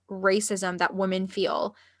outward racism that women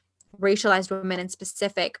feel, racialized women in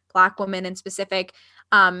specific, black women in specific,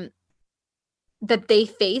 that they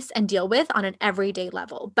face and deal with on an everyday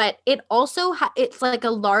level. But it also it's like a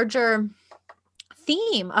larger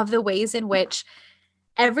theme of the ways in which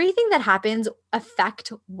everything that happens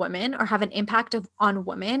affect women or have an impact on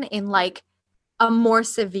women in like a more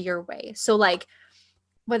severe way. So like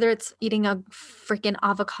whether it's eating a freaking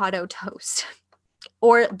avocado toast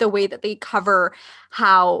or the way that they cover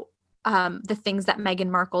how the things that Meghan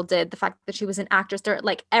Markle did, the fact that she was an actress, there,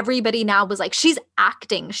 like everybody now was like, she's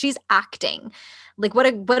acting. Like what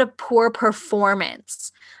a poor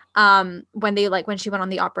performance. When she went on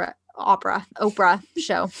the Oprah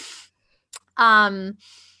show.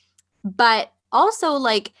 But also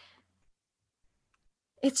like,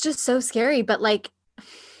 it's just so scary, but like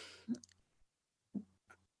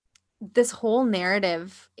this whole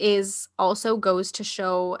narrative is also goes to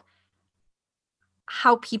show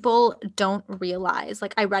how people don't realize,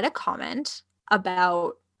 like I read a comment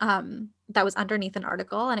about that was underneath an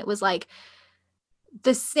article, and it was like,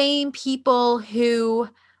 the same people who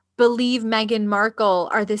believe Meghan Markle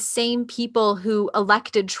are the same people who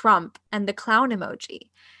elected Trump, and the clown emoji.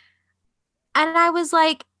 And I was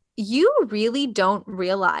like, you really don't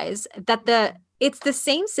realize that it's the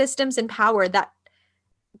same systems in power that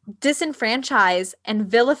disenfranchise and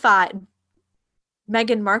vilify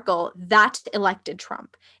Meghan Markle that elected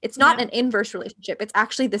Trump. It's not an inverse relationship. It's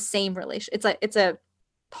actually the same relation. It's a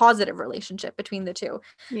positive relationship between the two,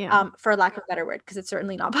 for lack of a better word, because it's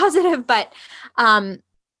certainly not positive. But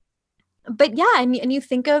yeah, and you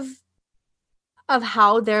think of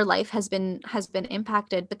how their life has been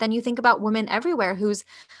impacted, but then you think about women everywhere whose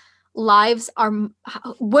women's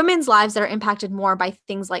lives that are impacted more by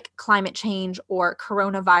things like climate change or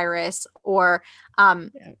coronavirus or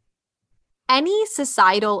any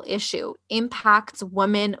societal issue impacts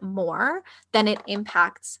women more than it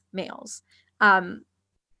impacts males.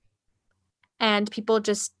 And people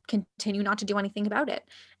just continue not to do anything about it,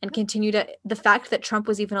 and continue to, the fact that Trump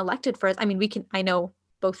was even elected for, I mean, I know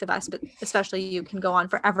both of us, but especially you, can go on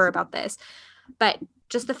forever about this, but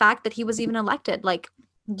just the fact that he was even elected, like,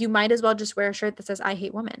 you might as well just wear a shirt that says, I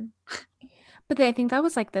hate women. But I think that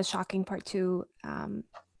was like the shocking part too.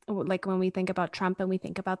 Like when we think about Trump and we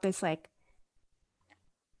think about this like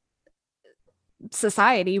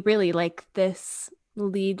society, really like this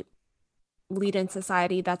lead in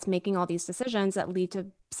society that's making all these decisions that lead to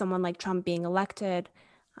someone like Trump being elected.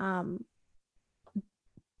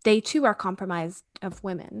 They too are compromised of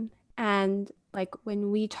women. And like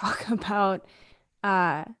when we talk about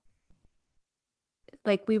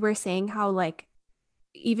like we were saying how like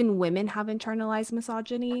even women have internalized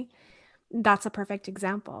misogyny, that's a perfect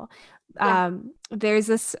example. There's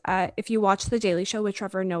this if you watch The Daily Show with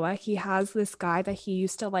Trevor Noah, he has this guy that he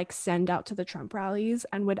used to like send out to the Trump rallies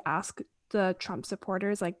and would ask the Trump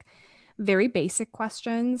supporters like very basic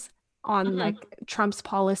questions on like Trump's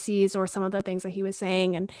policies or some of the things that he was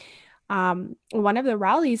saying. And one of the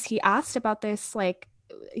rallies, he asked about this, like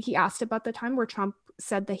he asked about the time where Trump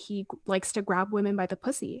said that he likes to grab women by the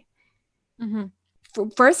pussy.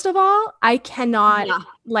 First of all, I cannot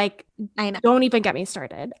like, don't even get me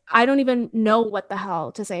started. I don't even know what the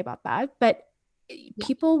hell to say about that. But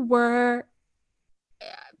people were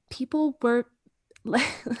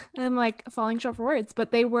I'm like falling short for words,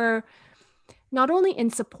 but they were not only in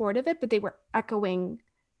support of it, but they were echoing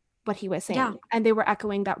what he was saying, and they were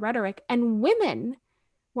echoing that rhetoric, and women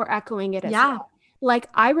were echoing it as well. Like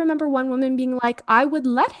I remember one woman being like, I would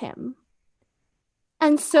let him.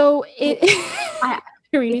 And so it's like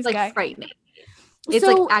frightening. It's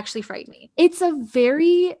like actually frightening. It's a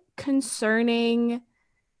very concerning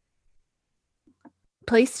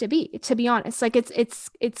place to be honest. Like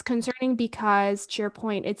it's concerning because, to your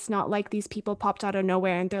point, it's not like these people popped out of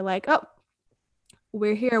nowhere and they're like, oh,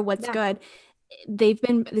 we're here, what's good.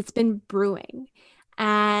 It's been brewing,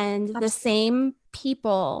 and the same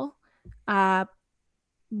people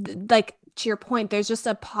like, to your point, there's just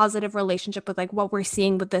a positive relationship with like what we're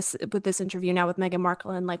seeing with this interview now with Meghan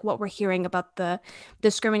Markle, and like what we're hearing about the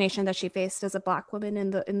discrimination that she faced as a Black woman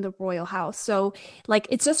in the royal house. So like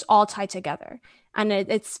it's just all tied together, and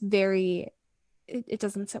it's very, it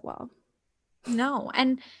doesn't sit well. No.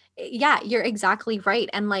 And yeah, you're exactly right.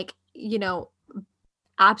 And like, you know,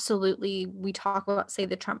 absolutely, we talk about, say,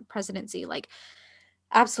 the Trump presidency, like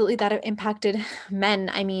absolutely that it impacted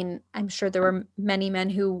men. I mean, I'm sure there were many men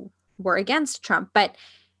who were against Trump, but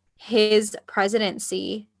his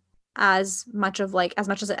presidency, as much as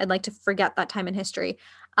I'd like to forget that time in history,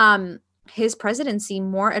 his presidency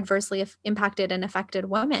more adversely impacted and affected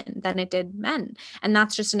women than it did men. And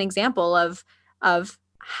that's just an example of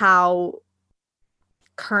how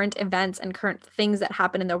current events and current things that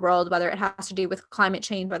happen in the world, whether it has to do with climate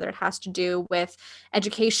change, whether it has to do with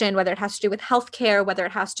education, whether it has to do with healthcare, whether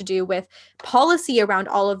it has to do with policy around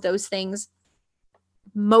all of those things,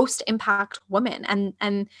 most impact women.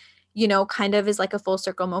 And you know, kind of is like a full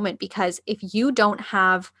circle moment, because if you don't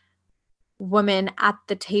have women at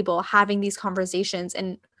the table having these conversations,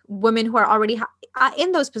 and women who are already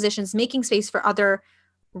in those positions making space for other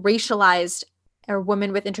racialized or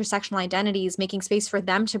women with intersectional identities, making space for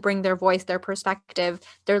them to bring their voice, their perspective,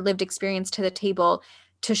 their lived experience to the table,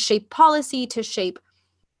 to shape policy, to shape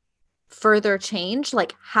further change,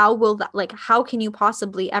 like how will that, like how can you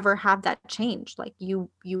possibly ever have that change? Like you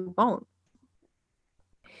won't.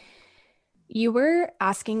 You were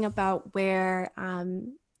asking about where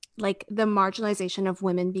like the marginalization of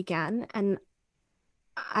women began, and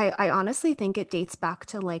I honestly think it dates back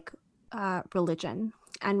to like religion.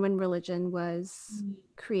 and when religion was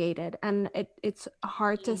created. And it's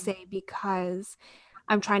hard to say because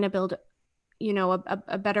I'm trying to build,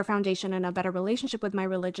 a better foundation and a better relationship with my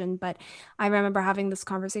religion. But I remember having this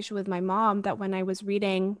conversation with my mom that when I was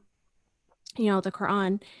reading, the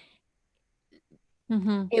Quran,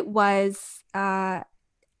 Mm-hmm. it was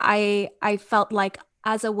I felt like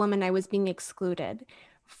as a woman I was being excluded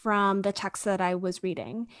from the text that I was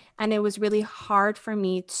reading. And it was really hard for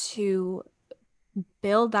me to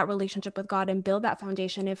build that relationship with God and build that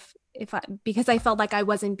foundation if I, because I felt like I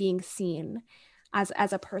wasn't being seen as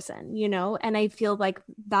a person, and I feel like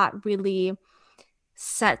that really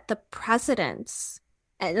set the precedence.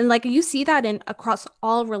 And like you see that in across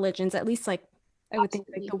all religions, at least like I would think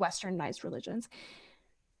like Absolutely. the westernized religions,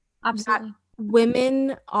 that Absolutely.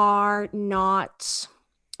 women are not,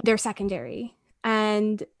 they're secondary.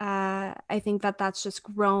 And I think that that's just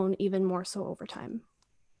grown even more so over time.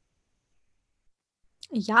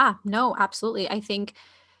 Yeah, no, absolutely. I think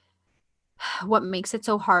what makes it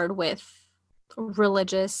so hard with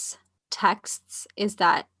religious texts is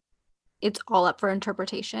that it's all up for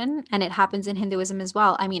interpretation, and it happens in Hinduism as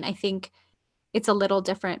well. I mean, I think it's a little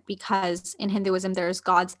different because in Hinduism there's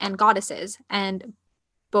gods and goddesses, and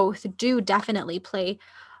both do definitely play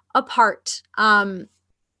a part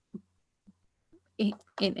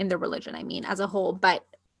in the religion, I mean, as a whole. But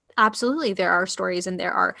absolutely, there are stories and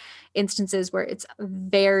there are instances where it's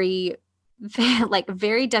very, like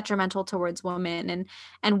very detrimental towards women,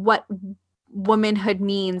 and what womanhood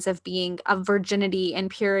means of being of virginity and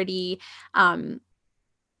purity. And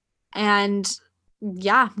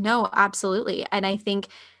yeah, no, absolutely. And I think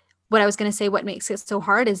what I was going to say, what makes it so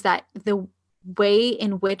hard is that the way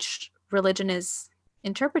in which religion is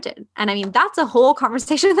interpreted. And I mean, that's a whole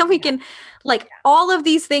conversation that we can, like, all of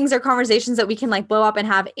these things are conversations that we can like blow up and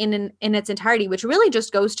have in its entirety, which really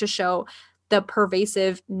just goes to show the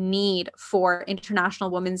pervasive need for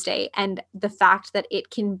International Women's Day and the fact that it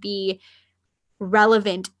can be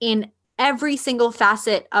relevant in every single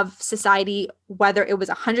facet of society, whether it was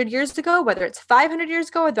 100 years ago, whether it's 500 years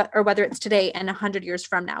ago, or whether it's today and 100 years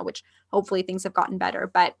from now, which hopefully things have gotten better.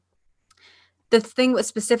 But the thing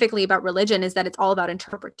specifically about religion is that it's all about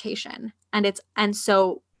interpretation. And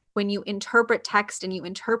so when you interpret text and you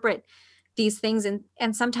interpret these things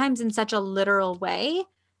and sometimes in such a literal way,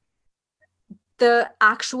 the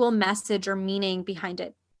actual message or meaning behind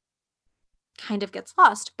it kind of gets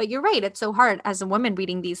lost. But you're right, it's so hard as a woman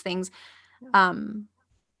reading these things. um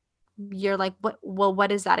you're like,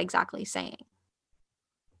 what is that exactly saying?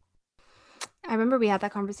 I remember we had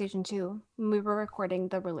that conversation too when we were recording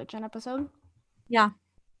the religion episode. Yeah,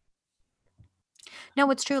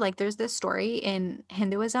 no, it's true. Like there's this story in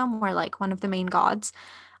Hinduism where like one of the main gods,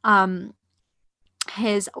 um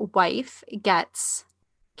his wife gets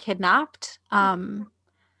kidnapped,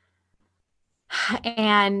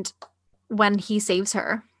 and when he saves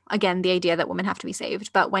her, again, the idea that women have to be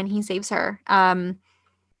saved, but when he saves her,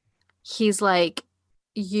 he's like,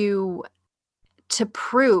 you, to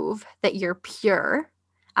prove that you're pure,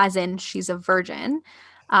 as in she's a virgin,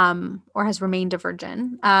 or has remained a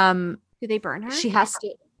virgin, Do they burn her? she has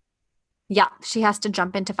to, yeah, she has to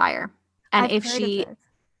jump into fire. And I've heard of this.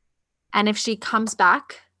 if she comes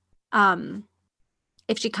back, um,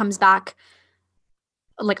 if she comes back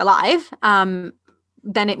like alive,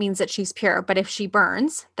 then it means that she's pure. But if she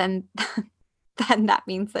burns, then then that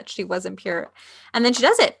means that she wasn't pure. And then she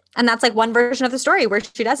does it. And that's like one version of the story where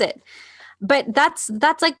she does it. But that's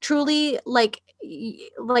like truly like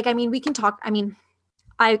I mean, we can talk, I mean,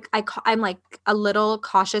 I'm like a little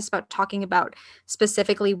cautious about talking about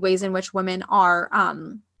specifically ways in which women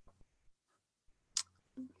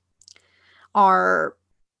are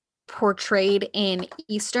portrayed in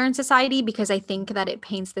Eastern society, because I think that it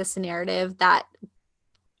paints this narrative that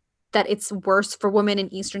it's worse for women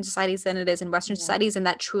in Eastern societies than it is in Western societies, and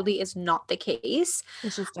that truly is not the case.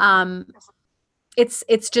 It's just different.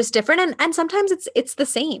 It's just different, and sometimes it's the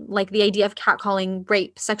same, like the idea of catcalling,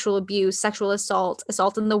 rape, sexual abuse, sexual assault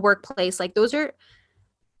in the workplace, like those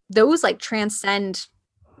like transcend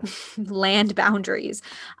land boundaries,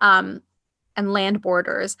 and land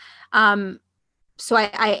borders. So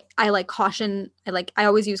I like caution, I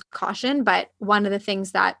always use caution, but one of the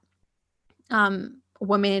things that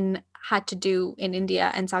women had to do in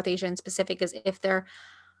India and South Asia in specific is if their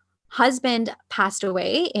husband passed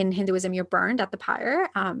away, in Hinduism, you're burned at the pyre,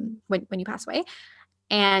 when you pass away,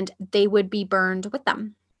 and they would be burned with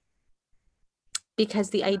them,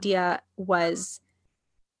 because the idea was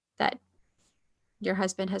that your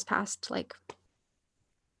husband has passed, like,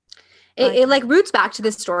 it like roots back to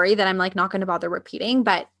this story that I'm like not going to bother repeating,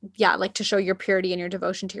 but yeah, like to show your purity and your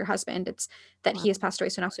devotion to your husband, it's that he has passed away,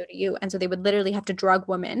 so now so do you. And so they would literally have to drug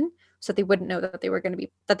women so that they wouldn't know that they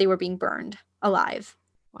were being burned alive.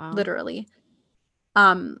 Wow. Literally.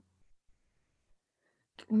 No,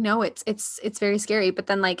 it's very scary. But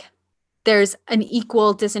then like there's an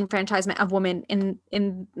equal disenfranchisement of women in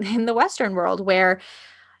the Western world where,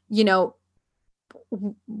 you know,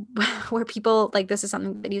 where people like, this is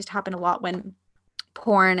something that used to happen a lot when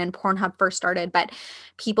porn and Pornhub first started, but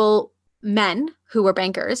men who were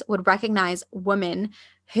bankers would recognize women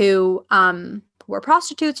who were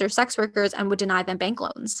prostitutes or sex workers and would deny them bank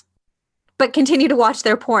loans, but continue to watch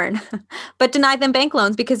their porn, but deny them bank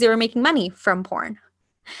loans because they were making money from porn.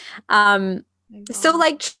 So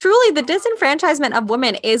like truly the disenfranchisement of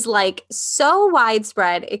women is like so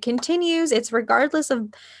widespread. It continues. It's regardless of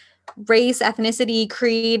race, ethnicity,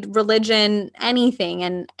 creed, religion, anything,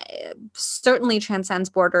 and certainly transcends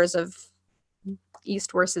borders of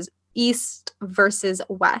east versus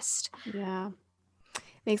west. Yeah.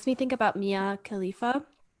 Makes me think about Mia Khalifa.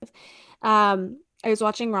 I was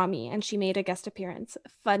watching Rami and she made a guest appearance.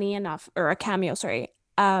 Funny enough, or a cameo, sorry.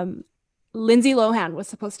 Lindsay Lohan was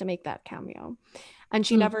supposed to make that cameo and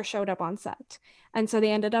she never showed up on set. And so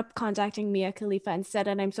they ended up contacting Mia Khalifa instead.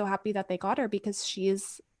 And I'm so happy that they got her because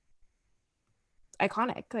she's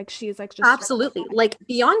iconic. Like she's like just absolutely like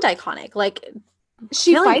beyond iconic. Like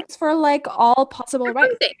she fights for like all possible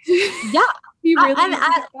rights. Yeah. Really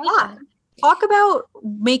yeah. Talk about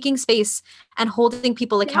making space and holding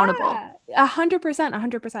people accountable.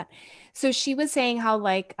 100%. So she was saying how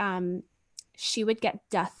like she would get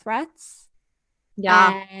death threats.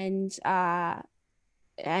 Yeah. And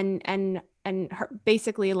her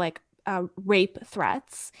basically like rape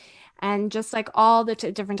threats and just like all the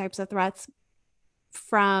different types of threats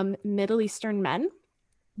from Middle Eastern men.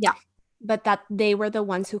 Yeah. But that they were the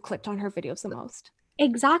ones who clicked on her videos the most.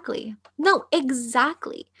 Exactly. No,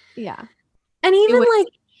 exactly. Yeah. And even like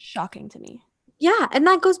shocking to me. Yeah. And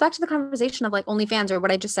that goes back to the conversation of like OnlyFans or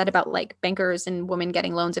what I just said about like bankers and women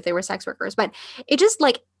getting loans if they were sex workers. But it just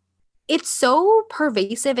like, it's so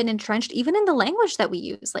pervasive and entrenched even in the language that we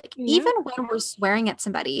use. Like even when we're swearing at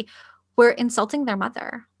somebody, we're insulting their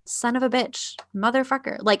mother. Son of a bitch,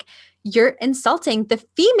 motherfucker. Like you're insulting the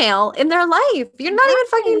female in their life. You're not even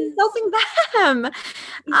fucking insulting them.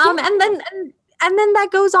 And then that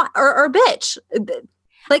goes on or bitch.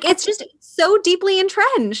 Like it's just so deeply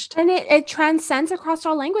entrenched. And it transcends across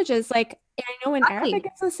all languages. Like I know in Arabic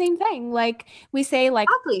it's the same thing. Like we say like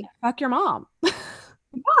fuck your mom.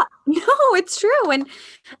 Yeah, no, it's true. And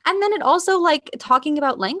then it also like talking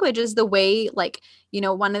about language is the way like, you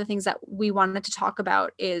know, one of the things that we wanted to talk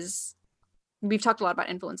about is we've talked a lot about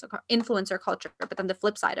influencer culture, but then the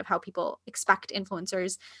flip side of how people expect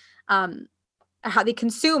influencers, how they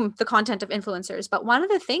consume the content of influencers. But one of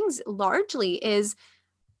the things largely is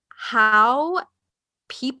how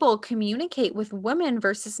people communicate with women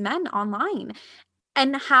versus men online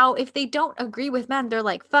and how if they don't agree with men, they're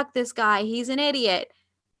like, fuck this guy, he's an idiot.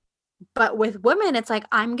 But with women, it's like,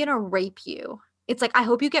 I'm going to rape you. It's like, I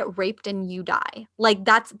hope you get raped and you die. Like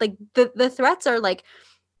that's like the threats are like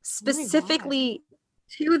specifically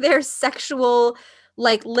to their sexual,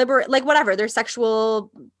 like like whatever, their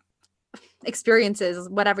sexual experiences,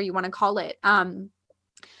 whatever you want to call it.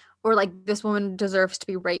 Or like this woman deserves to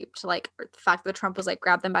be raped. Like the fact that Trump was like,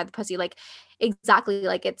 grab them by the pussy. Like exactly.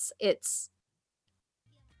 Like it's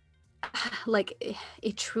like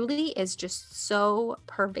it truly is just so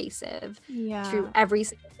pervasive through every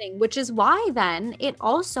single thing, which is why then it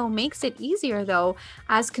also makes it easier though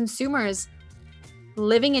as consumers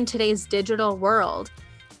living in today's digital world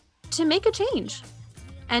to make a change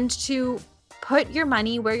and to put your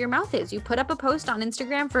money where your mouth is. You put up a post on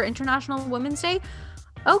Instagram for International Women's Day.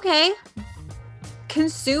 Okay,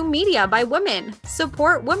 consume media by women,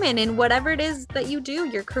 support women in whatever it is that you do,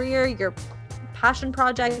 your career, your passion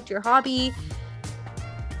project, your hobby.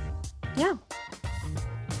 Yeah.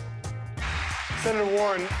 Senator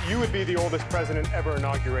Warren, you would be the oldest president ever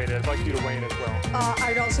inaugurated. I'd like you to weigh in as well.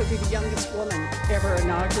 I'd also be the youngest woman ever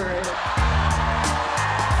inaugurated.